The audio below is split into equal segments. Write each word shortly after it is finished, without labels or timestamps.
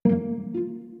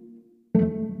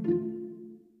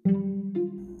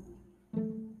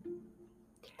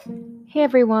Hey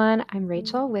everyone, I'm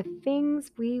Rachel with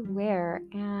Things We Wear,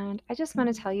 and I just want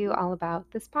to tell you all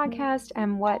about this podcast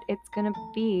and what it's going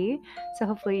to be. So,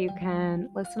 hopefully, you can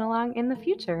listen along in the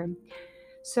future.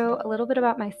 So, a little bit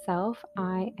about myself.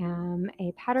 I am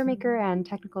a pattern maker and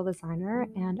technical designer,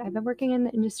 and I've been working in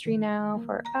the industry now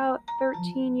for about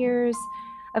 13 years,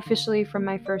 officially from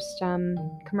my first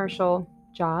commercial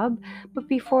job. But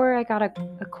before I got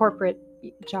a corporate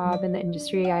job in the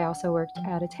industry, I also worked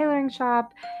at a tailoring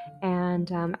shop,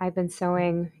 and I've been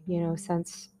sewing,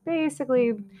 since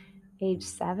basically age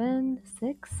 7,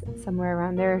 6, somewhere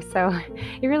around there. So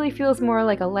it really feels more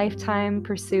like a lifetime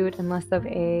pursuit and less of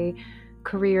a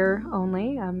career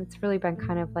only. It's really been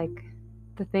kind of like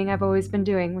the thing I've always been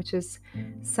doing, which is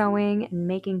sewing and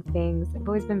making things. I've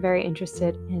always been very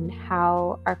interested in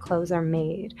how our clothes are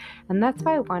made, and that's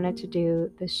why I wanted to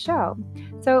do this show.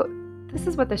 So this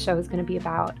is what the show is going to be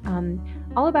about.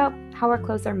 All about how our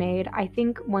clothes are made. I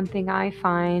think one thing I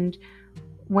find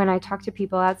when I talk to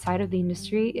people outside of the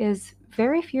industry is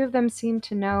very few of them seem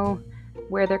to know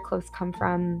where their clothes come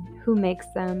from, who makes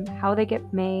them, how they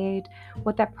get made,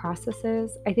 what that process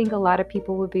is. I think a lot of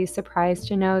people would be surprised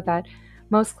to know that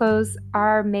most clothes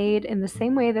are made in the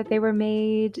same way that they were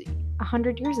made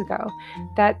 100 years ago.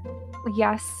 That,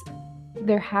 yes,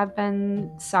 there have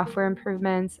been software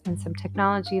improvements and some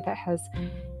technology that has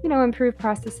improve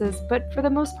processes, but for the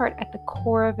most part, at the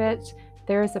core of it,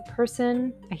 there is a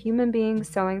person, a human being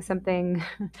sewing something,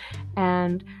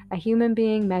 and a human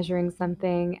being measuring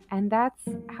something, and that's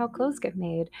how clothes get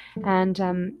made. And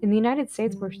in the United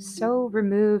States, we're so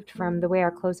removed from the way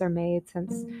our clothes are made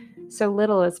since so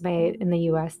little is made in the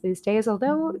US these days,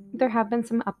 although there have been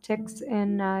some upticks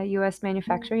in US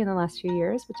manufacturing in the last few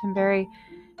years, which I'm very,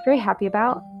 very happy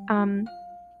about. Um,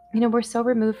 we're so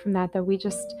removed from that we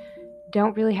just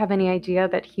don't really have any idea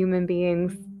that human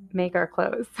beings make our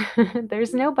clothes.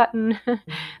 There's no button,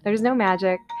 there's no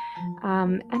magic.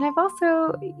 And I've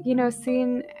also,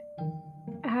 seen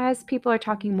as people are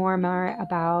talking more and more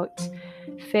about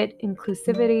fit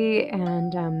inclusivity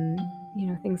and,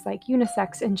 things like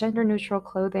unisex and gender neutral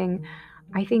clothing.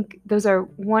 I think those are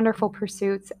wonderful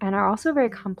pursuits and are also very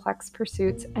complex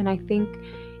pursuits. And I think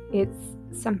it's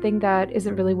something that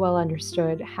isn't really well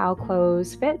understood how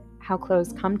clothes fit, how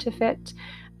clothes come to fit,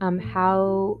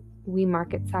 how we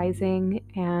market sizing,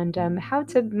 and how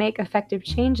to make effective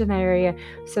change in that area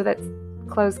so that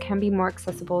clothes can be more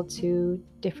accessible to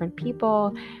different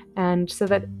people, and so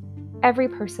that every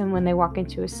person, when they walk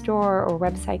into a store or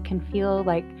website, can feel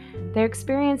like their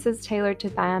experience is tailored to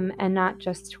them and not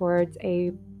just towards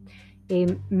a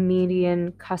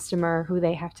median customer who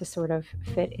they have to sort of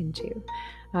fit into.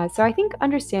 So I think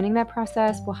understanding that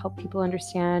process will help people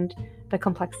understand the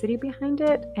complexity behind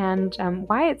it and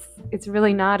why it's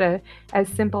really not as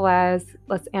simple as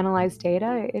let's analyze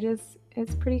data.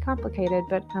 It's pretty complicated,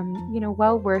 but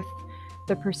well worth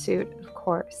the pursuit, of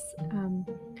course.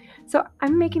 So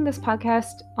I'm making this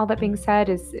podcast, all that being said,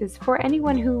 is for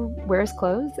anyone who wears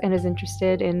clothes and is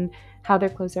interested in how their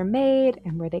clothes are made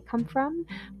and where they come from,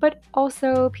 but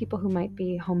also people who might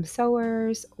be home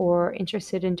sewers or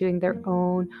interested in doing their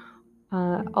own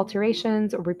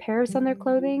alterations or repairs on their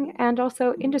clothing, and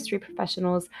also industry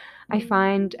professionals. I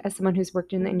find, as someone who's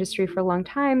worked in the industry for a long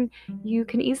time, you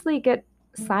can easily get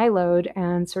siloed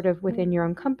and sort of within your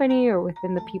own company or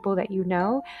within the people that you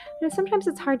know. And sometimes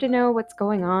it's hard to know what's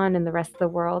going on in the rest of the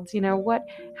world.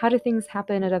 How do things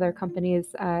happen at other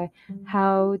companies?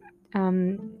 How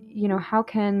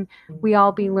can we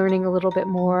all be learning a little bit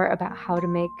more about how to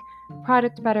make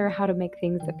product better, how to make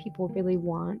things that people really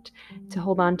want to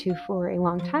hold on to for a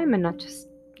long time and not just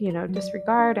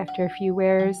disregard after a few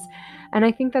wears. And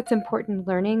I think that's important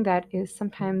learning. That is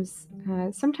sometimes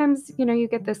you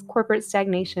get this corporate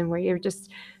stagnation where you're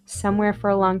just somewhere for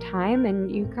a long time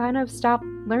and you kind of stop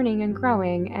learning and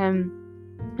growing. And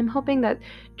I'm hoping that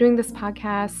doing this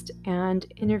podcast and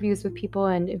interviews with people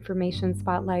and information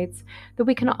spotlights, that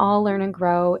we can all learn and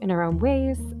grow in our own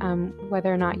ways,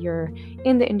 whether or not you're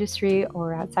in the industry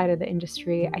or outside of the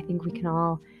industry. I think we can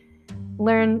all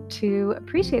learn to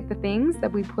appreciate the things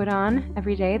that we put on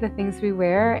every day, the things we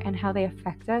wear, and how they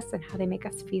affect us and how they make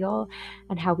us feel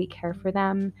and how we care for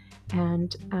them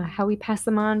and how we pass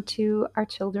them on to our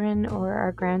children or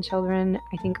our grandchildren.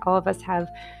 I think all of us have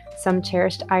some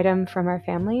cherished item from our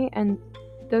family, and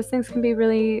those things can be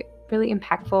really, really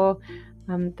impactful.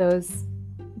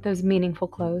 Those meaningful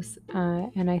clothes,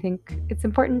 and I think it's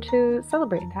important to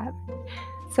celebrate that.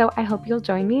 So I hope you'll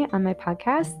join me on my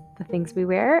podcast, The Things We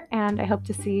Wear, and I hope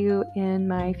to see you in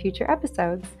my future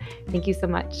episodes. Thank you so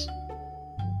much.